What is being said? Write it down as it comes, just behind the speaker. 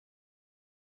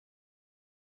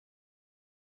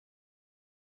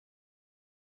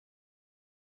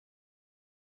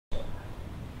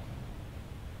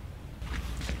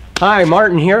Hi,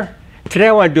 Martin here. Today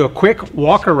I want to do a quick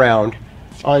walk around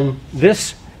on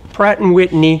this Pratt and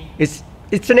Whitney. It's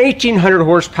an 1800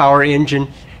 horsepower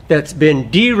engine that's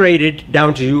been derated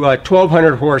down to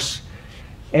 1200 horse,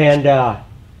 and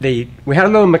we had a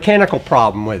little mechanical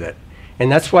problem with it,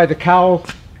 and that's why the cowl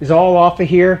is all off of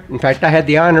here. In fact, I had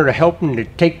the honor to help him to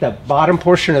take the bottom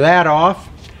portion of that off,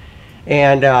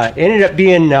 and it ended up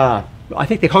being I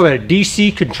think they call it a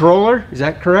DC controller. Is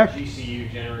that correct?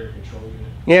 DCU, generator control unit.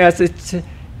 Yes,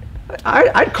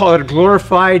 I'd call it a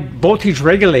glorified voltage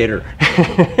regulator.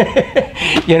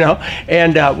 You know,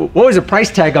 and what was the price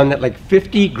tag on that? Like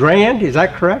 50 grand? Is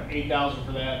that correct? 8,000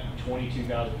 for that,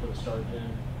 22,000 for the start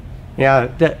gen.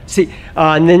 Yeah.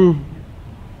 And then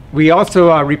we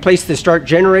also replaced the start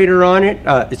generator on it.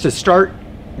 It's a start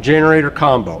generator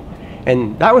combo,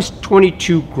 and that was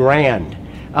 22 grand.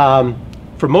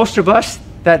 For most of us,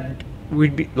 that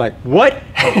we'd be like, what?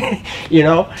 You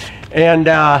know, and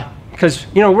because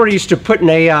you know, we're used to putting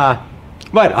a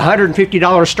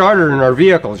 $150 starter in our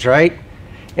vehicles, right?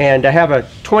 And to have a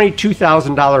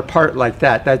 $22,000 part like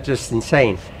that, that's just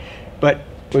insane. But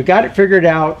we got it figured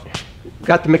out.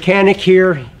 Got the mechanic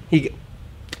here. We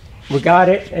got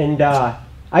it, and I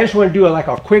just want to do like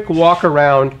a quick walk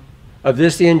around of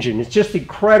this engine. It's just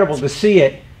incredible to see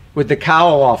it with the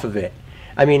cowl off of it.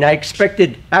 I mean, I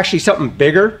expected actually something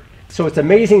bigger, so it's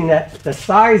amazing that the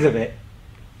size of it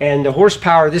and the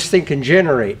horsepower this thing can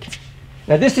generate.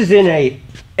 Now this is in a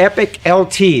Epic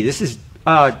LT. This is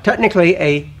technically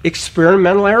a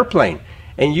experimental airplane,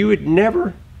 and you would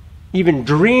never even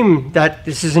dream that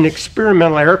this is an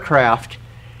experimental aircraft.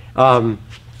 When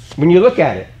you look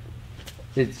at it,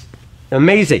 it's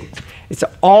amazing. It's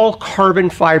all carbon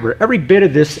fiber. Every bit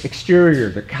of this exterior,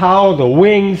 the cowl, the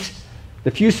wings,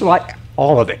 the fuselage,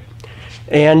 all of it.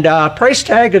 And price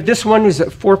tag of this one is at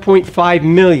 $4.5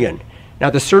 million. Now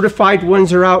the certified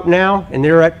ones are out now, and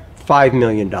they're at $5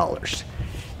 million.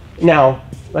 Now,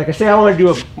 like I say, I want to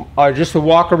do just a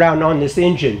walk around on this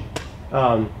engine.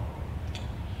 All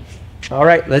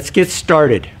right, let's get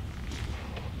started.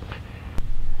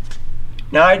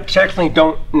 Now, I technically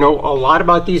don't know a lot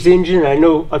about these engines. I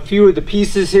know a few of the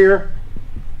pieces here.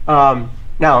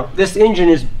 Now, this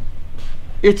engine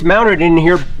it's mounted in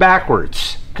here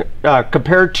backwards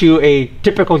compared to a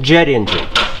typical jet engine.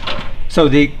 So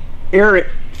the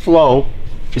air flow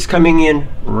is coming in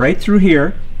right through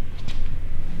here,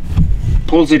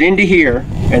 pulls it into here,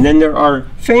 and then there are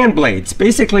fan blades,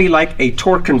 basically like a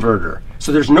torque converter.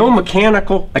 So there's no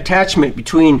mechanical attachment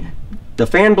between the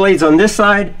fan blades on this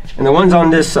side and the ones on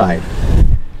this side.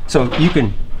 So you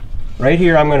can, right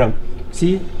here, I'm gonna,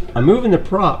 see, I'm moving the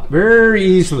prop very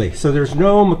easily. So there's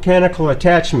no mechanical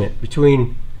attachment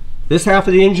between this half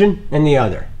of the engine and the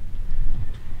other.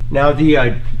 Now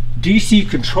the DC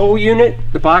control unit,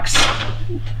 the box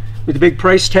with the big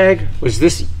price tag, was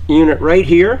this unit right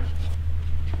here.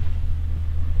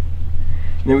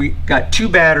 And then we got two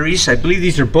batteries. I believe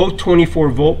these are both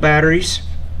 24-volt batteries.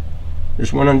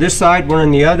 There's one on this side, one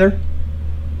on the other.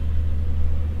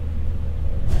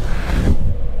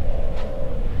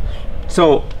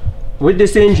 So with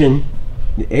this engine,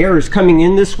 the air is coming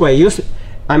in this way.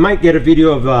 I might get a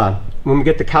video of when we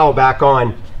get the cowl back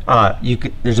on.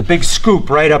 There's a big scoop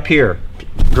right up here.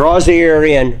 Draws the air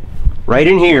in right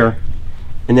in here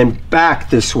and then back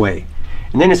this way.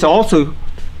 And then it's also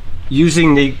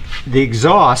using the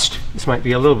exhaust. This might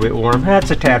be a little bit warm.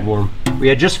 That's a tad warm. We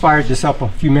had just fired this up a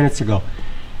few minutes ago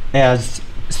as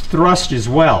thrust as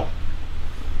well.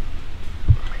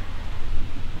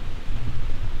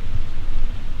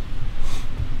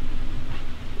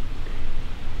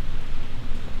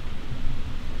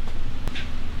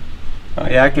 Oh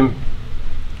yeah, I can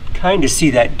kind of see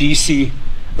that DC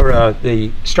or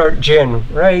the start gen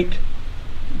right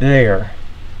there.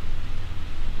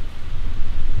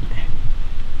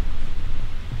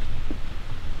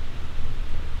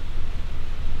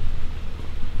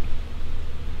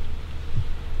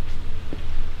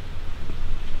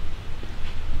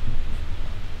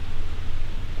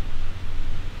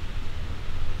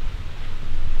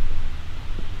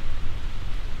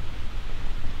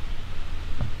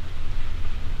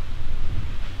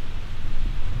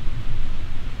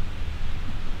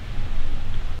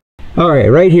 All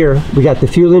right here we got the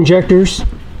fuel injectors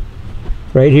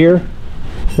right here.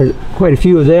 There's quite a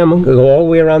few of them, go all the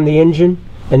way around the engine,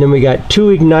 and then we got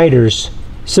two igniters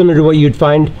similar to what you'd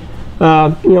find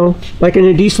you know, like in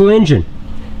a diesel engine,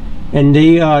 and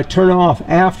they turn off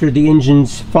after the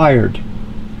engine's fired.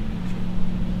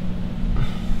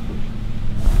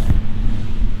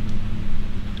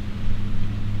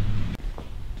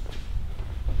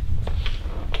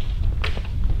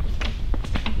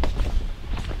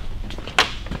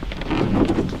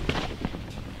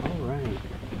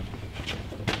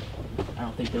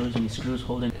 don't think there was any screws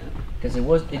holding, because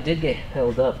it did get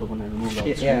held up when I removed all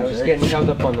the screws. Yeah, it was right? getting held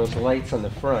up on those lights on the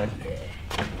front.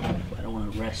 I don't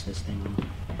want to rest this thing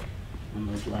on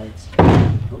those lights.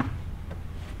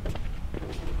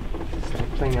 Still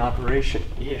playing operation.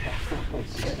 Yeah.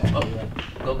 Oh,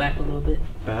 go back a little bit.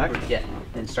 Back? Yeah,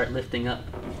 then start lifting up.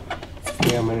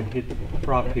 Yeah, I'm gonna hit the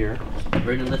prop here.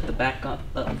 We're gonna lift the back up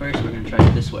first. We're gonna try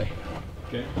it this way.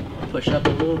 Okay. Push up a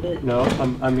little bit. No,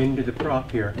 I'm into the prop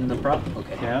here. In the prop?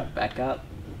 Okay. Yeah. Back up.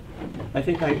 I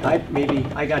think maybe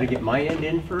I got to get my end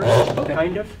in first, Okay.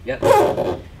 kind of. Yep.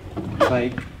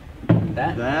 Like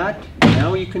That? that.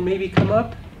 Now you can maybe come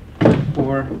up,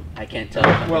 or I can't tell.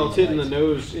 Well, it's hitting the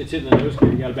nose. It's hitting the nose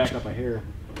gear. You got to back up a hair.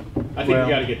 I think Well-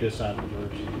 you got to get this side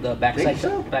first. The backside, Think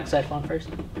so? backside on first.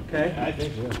 okay. I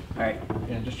think so. All right.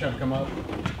 Yeah, just try to come up.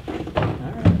 All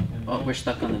right. And Oh, we're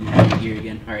stuck on the gear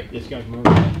again. All right. It's got to come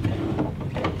over.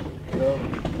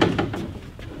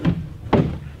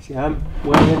 See, I'm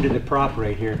well into the prop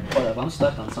right here. Hold up, I'm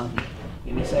stuck on something.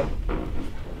 Give me a sec.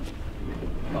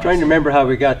 I'm trying to remember how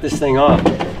we got this thing off.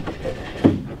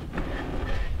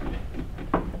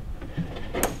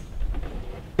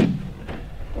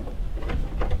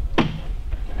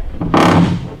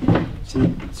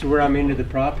 See where I'm into the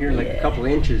prop here, like a Yeah. couple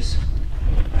inches.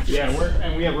 Yeah,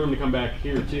 and we have room to come back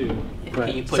here too. But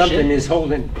Can you push something it? is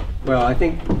holding. Well, I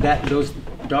think that those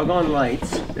doggone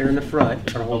lights there in the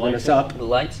front are holding us up. The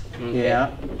lights? Okay. Yeah.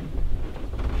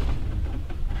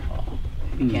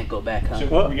 You can't go back, huh? So-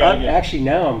 Well, We gotta get- actually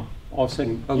now I'm all of a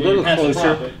sudden a Yeah, little you're past the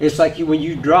closer. prop, but- It's like when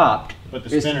you dropped. But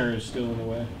the it's- spinner is still in the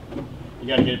way. You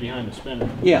got to get it behind the spinner.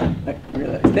 Yeah.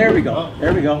 There we go. Oh.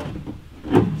 There we go.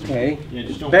 Okay. Yeah,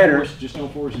 just don't Better. force. Just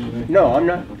don't force anything. No, I'm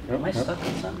not. Am I No. stuck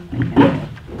on something?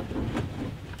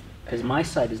 Because my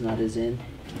side is not as in.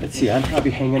 Let's see. I'm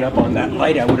probably hanging up on that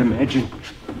light, I would imagine.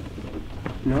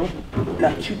 No,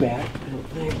 not too bad. I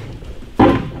don't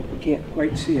think. Can't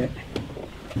quite see it.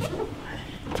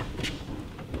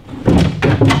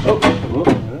 Oh,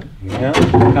 yeah,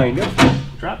 kind of.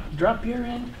 Drop your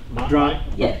end. Drop.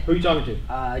 Yeah. Who are you talking to?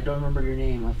 I don't remember your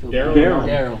name. I feel Daryl?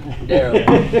 bad.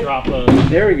 Daryl. Drop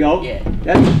There we go. Yeah.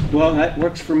 Well, that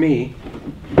works for me.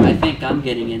 I think I'm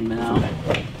getting in now.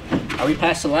 Are we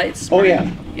past the lights? Oh yeah.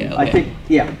 Yeah. I Okay. think,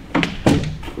 yeah.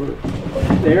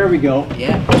 There we go.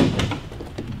 Yeah.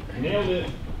 Nailed it.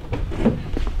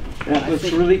 That I looks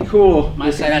think really cool. My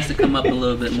side has to come up a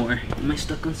little bit more. Am I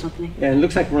stuck on something? And it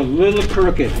looks like we're a little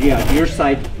crooked. Yeah, your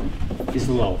side is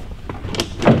low.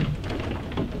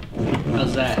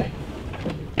 How's that?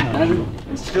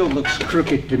 It still looks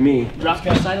crooked to me. Drop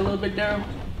your side a little bit, Daryl.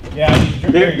 Yeah.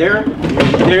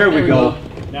 There we go.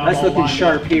 Now That's I'm all looking lined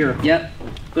sharp up. here. Yep.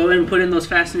 Go ahead and put in those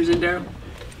fasteners in, Daryl.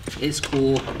 It's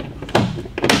cool.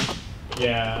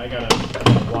 Yeah, I got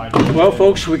a wide. Well,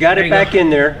 folks, we got There it you back go. in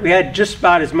there. We had just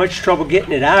about as much trouble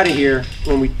getting it out of here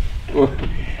when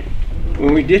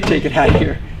we did take it out of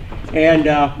here. And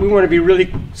we want to be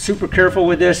really super careful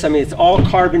with this. I mean, it's all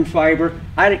carbon fiber.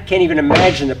 I can't even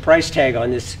imagine the price tag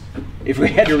on this if we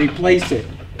had to replace it.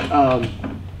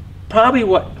 Probably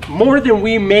more than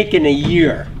we make in a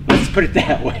year. Let's put it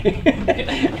that way.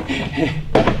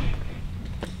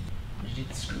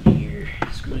 Screw here.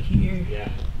 Screw here. Yeah.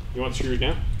 You want the screws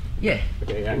down? Yeah.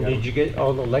 Okay. Yeah. I And got did 'em. you get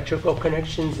all the electrical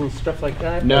connections and stuff like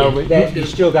that? No, Or but that, you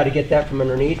still got to get that from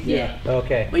underneath? Yeah.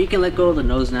 Okay. Well, you can let go of the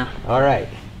nose now. All right.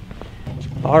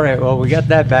 All right, well, we got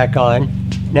that back on.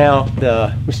 Now,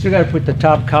 we still got to put the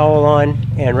top cowl on,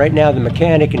 and right now the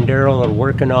mechanic and Daryl are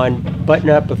working on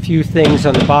buttoning up a few things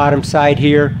on the bottom side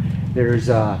here. There's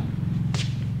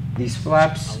these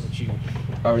flaps, I'll let you.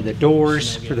 or the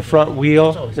doors for the front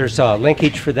wheel. There's a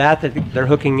linkage for that they're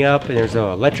hooking up, and there's an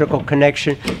electrical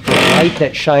connection for the light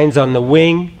that shines on the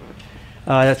wing.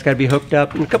 That's got to be hooked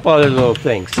up, and a couple other little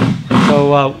things.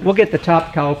 So we'll get the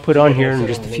top cowl put on here in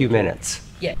just a few minutes.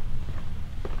 Yeah.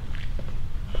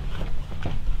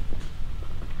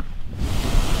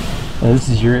 Now this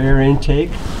is your air intake,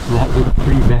 and that looked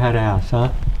pretty badass,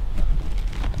 huh?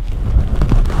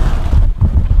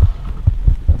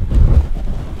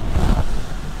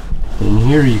 And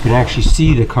here you can actually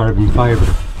see the carbon fiber.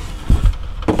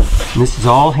 And this is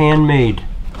all handmade.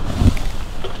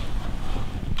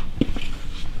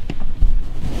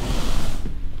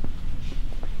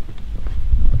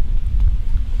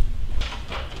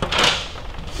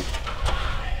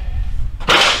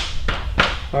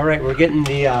 All right, we're getting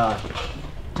the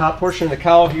top portion of the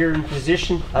cowl here in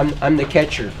position. I'm the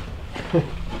catcher.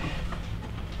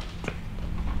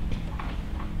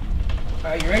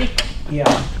 Are you ready?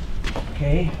 Yeah.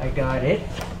 Okay, I got it.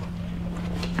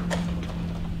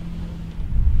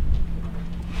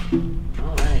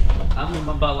 All right. I'm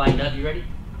about lined up. You ready?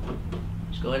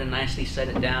 Just go ahead and nicely set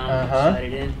it down, slide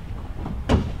it in.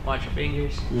 Watch your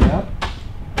fingers. Yep.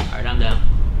 Alright, I'm down.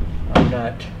 I'm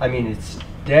not, I mean, it's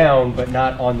down, but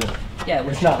not on the, Yeah,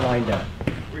 it's not lined up.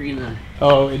 we're gonna...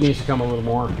 Oh, it needs to come a little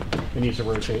more. It needs to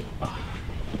rotate.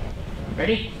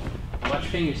 Ready? Watch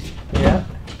your fingers. Yeah.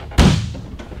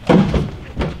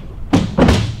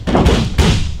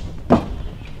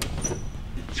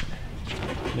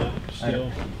 No,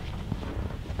 still.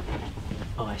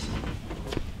 Oh, I see.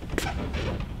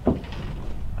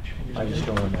 Watch your fingers. I just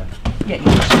don't want to. Yeah, you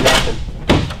just Nothing.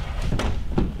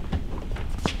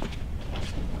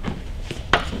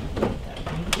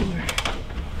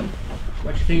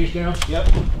 watch your fingers, girl. Yep.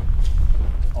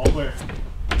 All clear.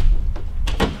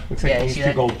 Looks like Yeah, it you needs see to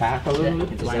that? go back a little Yeah,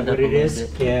 bit. it's Is lined that up what a it little is?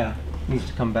 bit. Yeah. Needs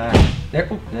to come back. There,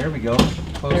 oh, there we go. There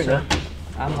you Closer. go.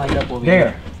 I'm lined up over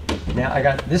There. here. Now I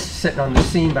got this sitting on the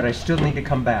seam, but I still need to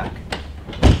come back.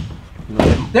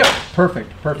 There.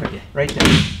 Perfect. Perfect. Right there.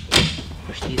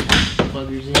 Push these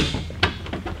buggers in.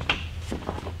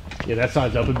 Yeah, that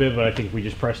side's up a bit, but I think if we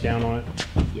just press down on it.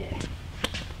 Yeah.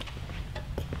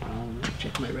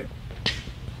 Check my red.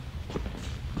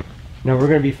 Now we're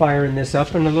going to be firing this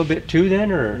up in a little bit too, then,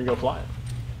 We're or? gonna go fly it.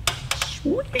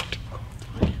 Sweet.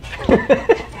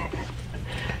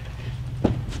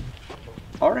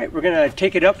 All right, we're going to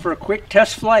take it up for a quick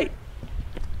test flight.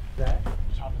 That?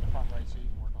 Just hop in the front right so you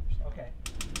can work on your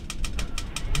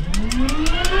stuff.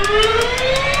 Okay.